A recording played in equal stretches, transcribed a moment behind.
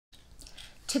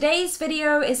Today's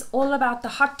video is all about the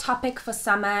hot topic for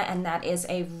summer, and that is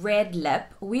a red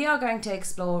lip. We are going to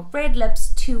explore red lips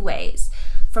two ways.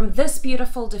 From this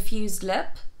beautiful diffused lip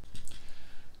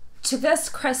to this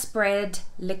crisp red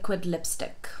liquid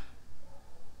lipstick.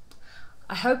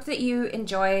 I hope that you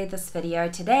enjoy this video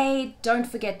today. Don't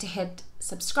forget to hit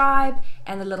subscribe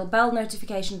and the little bell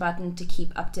notification button to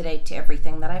keep up to date to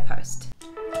everything that I post.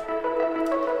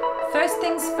 First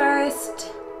things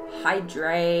first,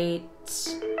 hydrate.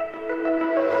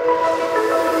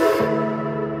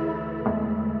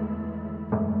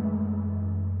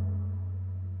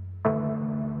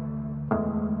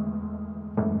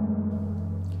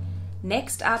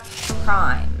 Next up,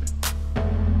 prime.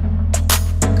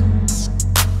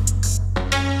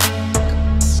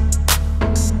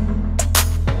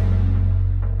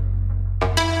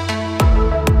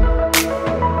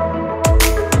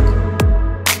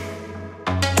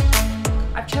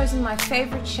 I've chosen my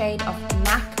favorite shade of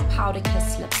M.A.C Powder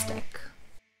Kiss lipstick.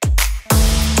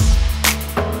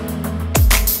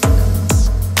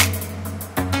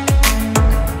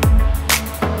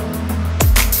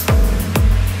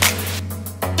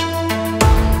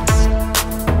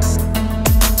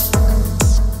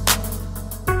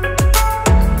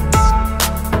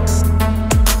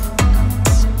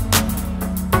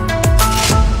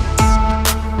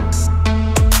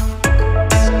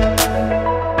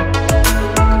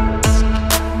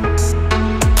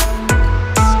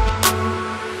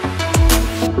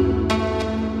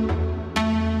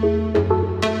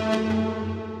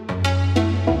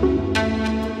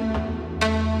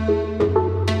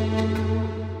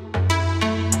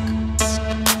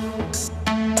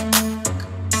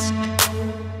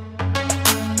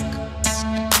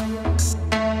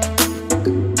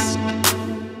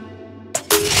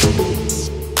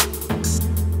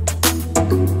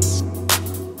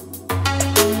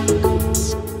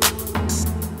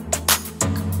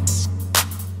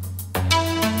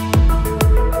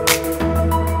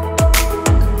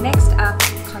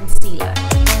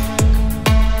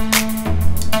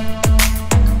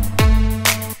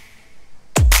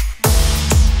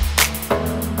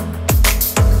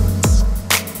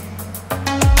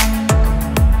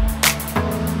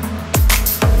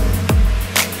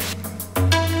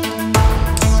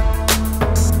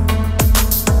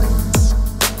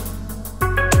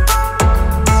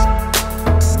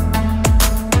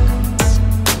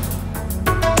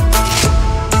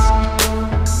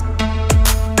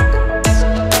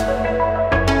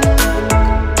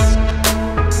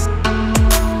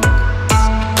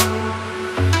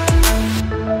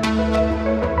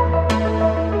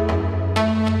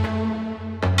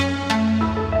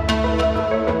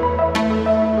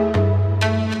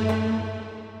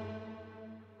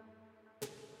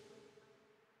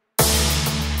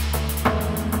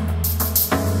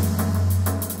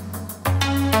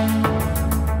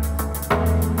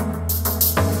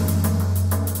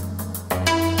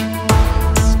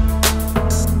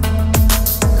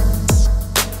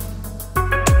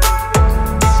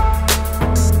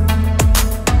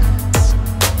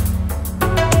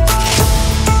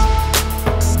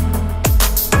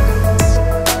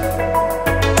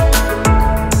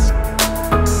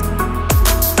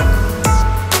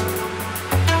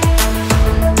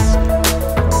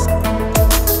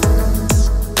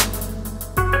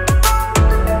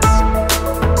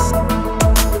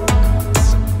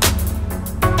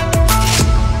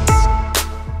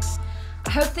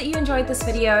 I hope that you enjoyed this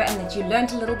video and that you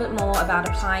learned a little bit more about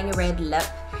applying a red lip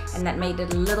and that made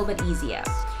it a little bit easier.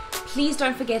 Please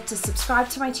don't forget to subscribe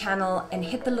to my channel and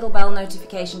hit the little bell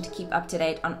notification to keep up to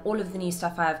date on all of the new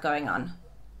stuff I have going on.